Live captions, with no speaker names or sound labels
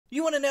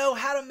You want to know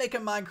how to make a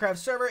Minecraft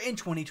server in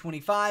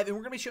 2025, and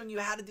we're going to be showing you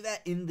how to do that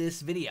in this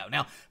video.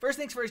 Now, first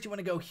things first, you want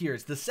to go here.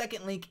 It's the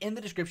second link in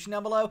the description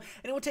down below, and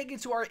it will take you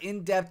to our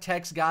in-depth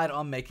text guide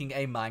on making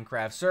a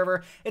Minecraft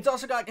server. It's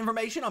also got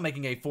information on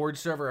making a Forge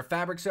server, a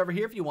Fabric server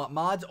here if you want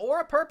mods, or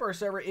a Purpur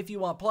server if you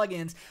want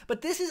plugins,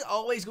 but this is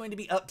always going to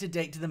be up to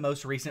date to the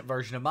most recent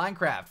version of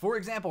Minecraft. For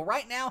example,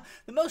 right now,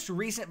 the most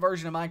recent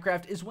version of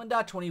Minecraft is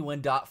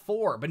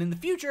 1.21.4, but in the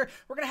future,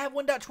 we're going to have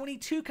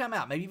 1.22 come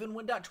out, maybe even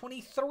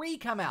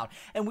 1.23 come out.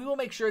 And we will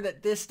make sure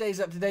that this stays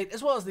up to date,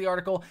 as well as the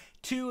article,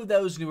 to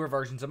those newer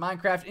versions of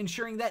Minecraft,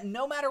 ensuring that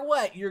no matter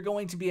what, you're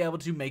going to be able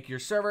to make your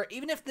server.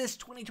 Even if this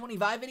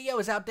 2025 video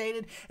is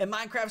outdated and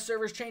Minecraft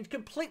servers change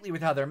completely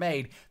with how they're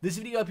made, this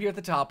video up here at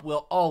the top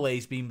will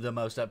always be the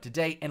most up to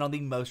date and on the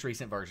most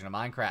recent version of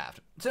Minecraft.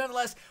 So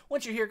nonetheless,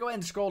 once you're here, go ahead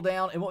and scroll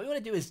down, and what we want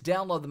to do is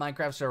download the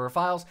Minecraft server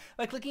files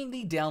by clicking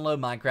the Download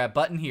Minecraft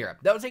button here.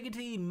 That will take you to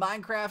the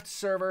Minecraft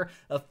server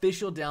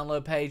official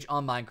download page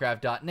on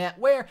Minecraft.net,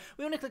 where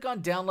we want to click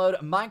on Download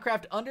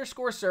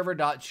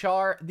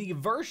Minecraft_server.char. The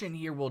version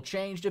here will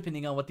change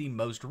depending on what the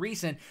most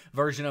recent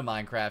version of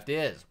Minecraft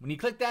is. When you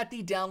click that,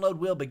 the download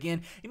will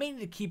begin. You may need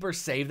to keep or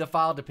save the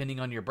file depending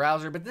on your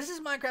browser, but this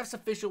is Minecraft's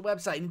official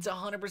website, and it's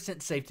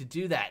 100% safe to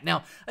do that.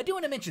 Now, I do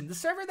want to mention, the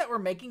server that we're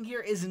making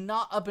here is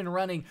not up and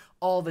running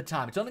all the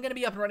time. It's only going to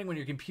be up and running when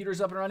your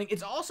computer's up and running.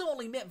 It's also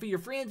only meant for your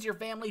friends, your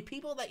family,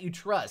 people that you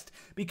trust,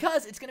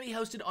 because it's going to be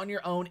hosted on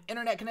your own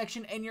internet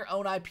connection and your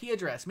own IP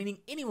address, meaning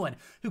anyone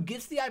who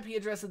gets the IP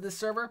address of this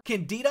server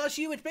can DDoS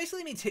you, which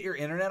basically means hit your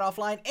internet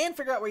offline and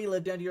figure out where you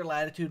live down to your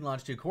latitude and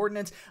longitude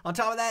coordinates. On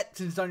top of that,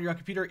 since it's on your own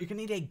computer, you're going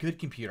to need a good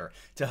computer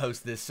to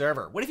host this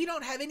server. What if you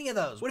don't have any of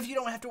those? What if you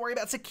don't have to worry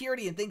about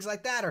security and things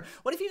like that? Or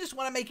what if you just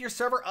want to make your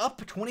server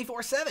up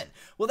 24/7?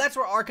 Well, that's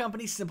where our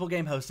company,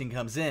 SimpleGameHosting,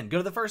 comes in. Go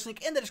to the first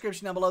link in the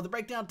description down below, the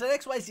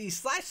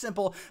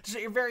breakdown.xyz/simple, to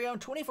start your very own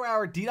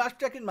 24-hour DDoS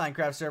protected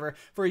Minecraft server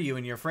for you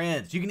and your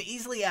friends. You can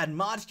easily add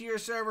mods to your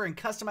server and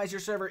customize your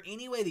server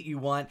any way that you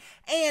want,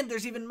 and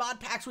there's even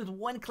mod packs with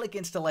one-click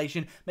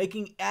installation,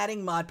 making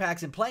adding mod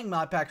packs and playing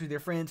mod packs with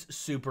your friends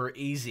super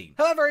easy.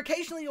 However,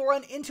 occasionally you'll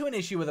run into an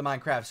issue with a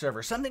Minecraft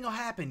server. Something will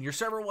happen. Your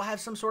server will have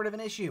some sort of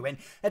an issue, and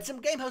at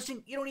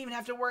SimpleGameHosting, you don't even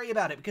have to worry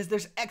about it because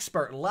there's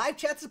expert live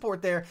chat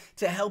support there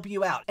to help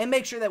you out and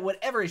make sure that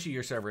whatever issue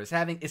your server is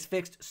having is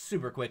fixed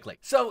super quickly.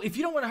 So if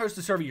you don't want to host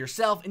a server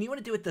yourself and you want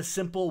to do it the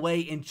simple way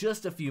in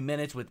just a few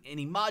minutes with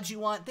any mods you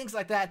want, things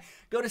like that,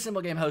 go to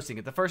SimpleGameHosting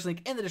at the first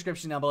link in the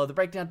description down below, the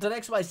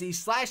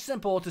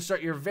breakdown.xyz/simple, to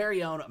start your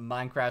very own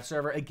Minecraft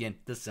server, again,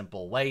 the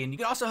simple way. And you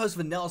can also host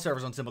vanilla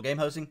servers on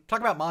SimpleGameHosting. Talk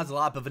about mods a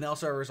lot, but vanilla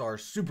servers are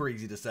super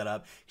easy to set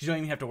up because you don't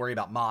even have to worry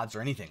about mods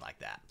or anything like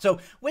that. So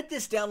with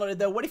this downloaded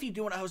though, what if you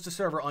do want to host a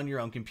server on your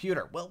own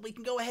computer? Well, we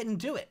can go ahead and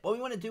do it. What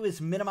we want to do is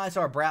minimize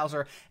our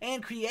browser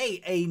and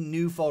create a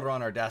new folder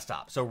on our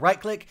desktop. So right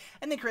click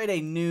and then create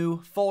a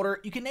new folder.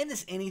 You can name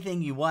this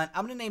anything you want.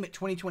 I'm going to name it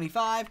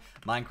 2025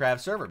 Minecraft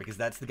server because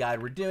that's the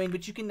guide we're doing,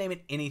 but you can name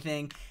it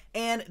anything.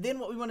 And then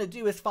what we want to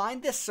do is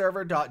find this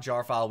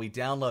server.jar file we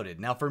downloaded.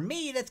 Now for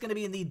me, that's going to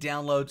be in the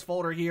downloads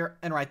folder here,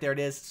 and right there it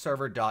is,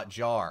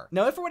 server.jar.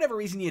 Now if for whatever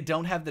reason you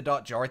don't have the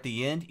 .jar at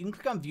the end, you can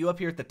click on view up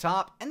here at the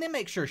top and then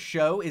make sure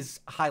show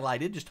is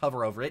highlighted, just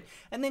hover over it,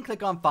 and then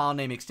click on file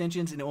name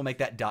extensions and it will make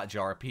that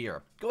 .jar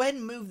appear. Go ahead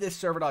and move this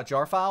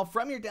server.jar file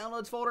from your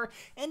downloads folder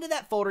into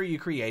that folder you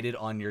created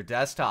on your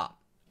desktop.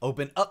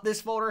 Open up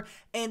this folder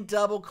and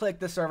double click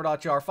the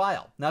server.jar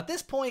file. Now at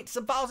this point,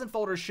 some files and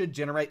folders should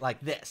generate like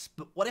this,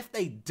 but what if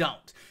they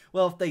don't?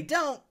 Well, if they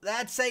don't,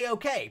 that's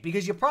a-okay,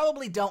 because you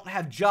probably don't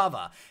have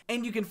Java,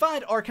 and you can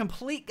find our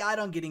complete guide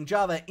on getting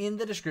Java in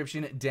the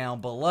description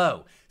down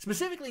below.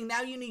 Specifically,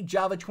 now you need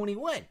Java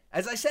 21.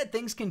 As I said,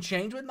 things can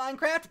change with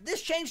Minecraft.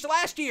 This changed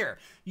last year.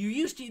 You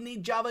used to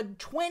need Java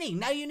 20.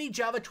 Now you need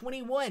Java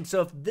 21.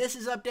 So if this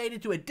is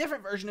updated to a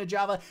different version of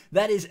Java,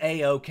 that is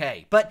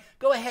a-okay. But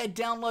go ahead,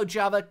 download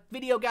Java,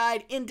 video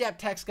guide, in-depth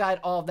text guide,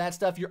 all of that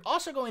stuff. You're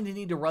also going to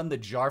need to run the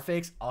jar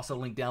fix, also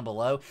linked down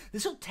below.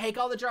 This will take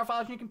all the jar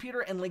files on your computer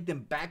and link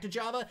them back to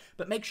Java,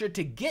 but make sure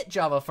to get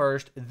Java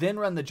first, then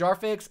run the jar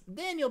fix.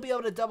 Then you'll be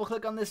able to double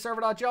click on this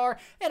server.jar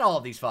and all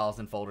of these files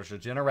and folders will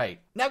generate.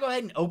 Now go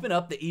ahead and open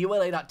up the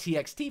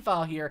eula.txt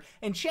file here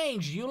and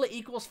change eula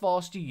equals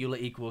false to eula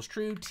equals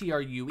true,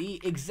 true,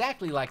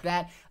 exactly like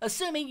that,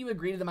 assuming you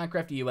agree to the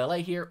Minecraft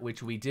eula here,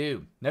 which we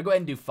do. Now go ahead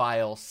and do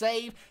file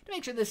save to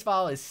make sure this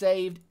file is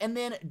saved, and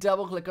then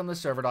double click on the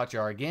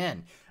server.jar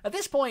again. At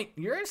this point,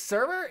 your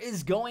server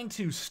is going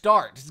to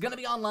start. It's going to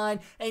be online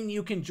and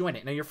you can join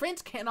it. Now your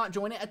friends cannot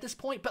join it at this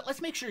point, but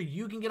let's make sure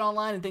you can get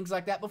online and things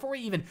like that before we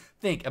even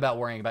think about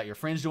worrying about your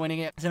friends joining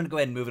it. So I'm going to go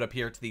ahead and move it up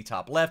here to the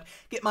top left,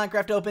 get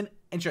Minecraft open,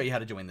 and show you how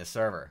to join this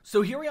server.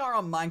 So here we are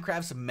on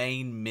Minecraft's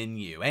main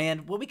menu,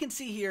 and what we can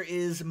see here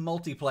is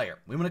multiplayer.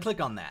 We want to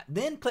click on that,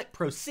 then click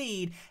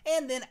proceed,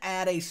 and then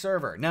add a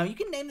server. Now you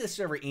can name this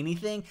server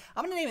anything.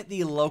 I'm going to name it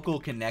the local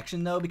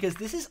connection though, because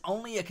this is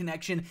only a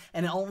connection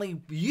and only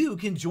you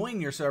can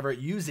join your server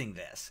using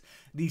this.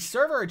 The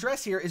server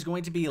address here is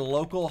going to be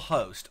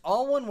localhost,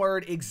 all one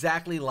word,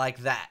 exactly like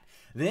that.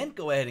 Then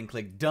go ahead and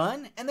click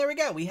done, and there we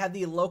go. We have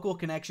the local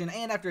connection,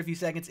 and after a few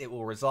seconds, it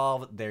will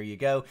resolve. There you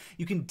go.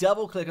 You can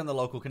double click on the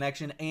local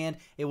connection, and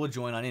it will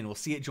join on in. We'll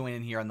see it join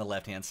in here on the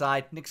left-hand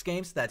side. Nix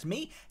Games, that's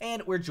me,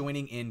 and we're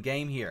joining in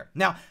game here.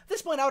 Now, at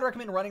this point, I would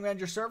recommend running around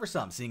your server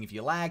some, seeing if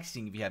you lag,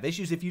 seeing if you have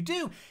issues. If you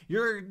do,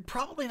 you're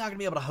probably not going to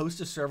be able to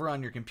host a server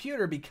on your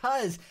computer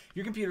because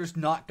your computer's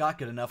not got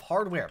good enough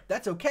hardware.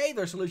 That's okay.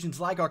 There are solutions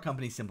like our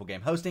company,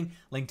 SimpleGameHosting,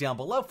 link down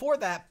below for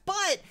that,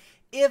 but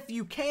if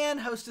you can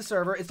host a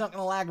server, it's not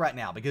going to lag right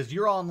now because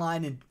you're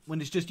online, and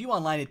when it's just you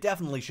online, it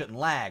definitely shouldn't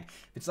lag.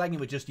 If it's lagging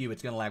with just you,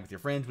 it's going to lag with your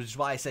friends, which is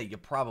why I say you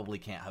probably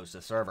can't host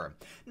a server.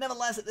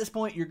 Nevertheless, at this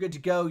point, you're good to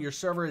go. Your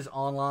server is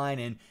online,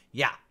 and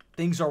yeah,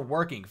 things are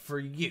working for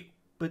you.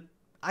 But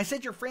I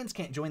said your friends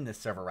can't join this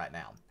server right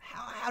now.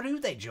 How do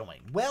they join?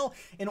 Well,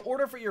 in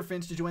order for your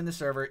friends to join the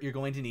server, you're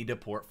going to need to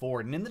port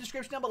forward. And in the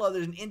description down below,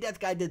 there's an in-depth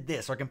guide to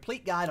this, our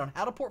complete guide on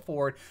how to port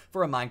forward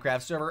for a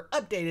Minecraft server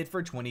updated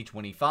for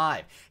 2025.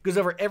 It goes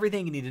over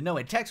everything you need to know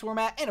in text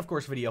format and, of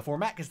course, video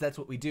format, because that's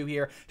what we do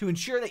here to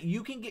ensure that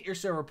you can get your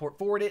server port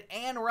forwarded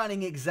and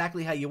running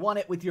exactly how you want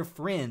it with your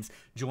friends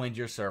joined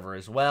your server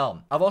as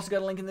well. I've also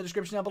got a link in the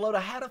description down below to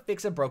how to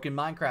fix a broken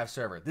Minecraft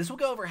server. This will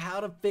go over how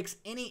to fix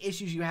any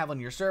issues you have on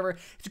your server.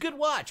 It's a good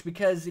watch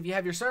because if you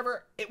have your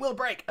server, it will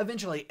break.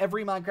 Eventually,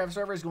 every Minecraft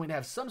server is going to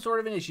have some sort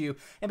of an issue,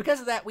 and because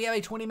of that, we have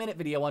a 20-minute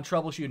video on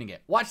troubleshooting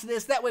it. Watch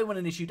this, that way when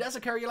an issue does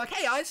occur, you're like,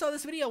 hey, I saw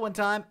this video one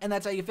time, and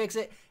that's how you fix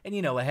it, and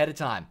you know ahead of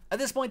time. At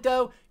this point,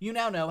 though, you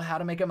now know how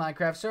to make a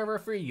Minecraft server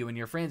for you and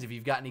your friends. If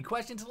you've got any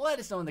questions, let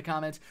us know in the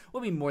comments.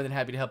 We'll be more than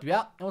happy to help you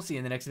out, and we'll see you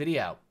in the next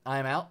video.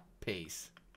 I'm out. Peace.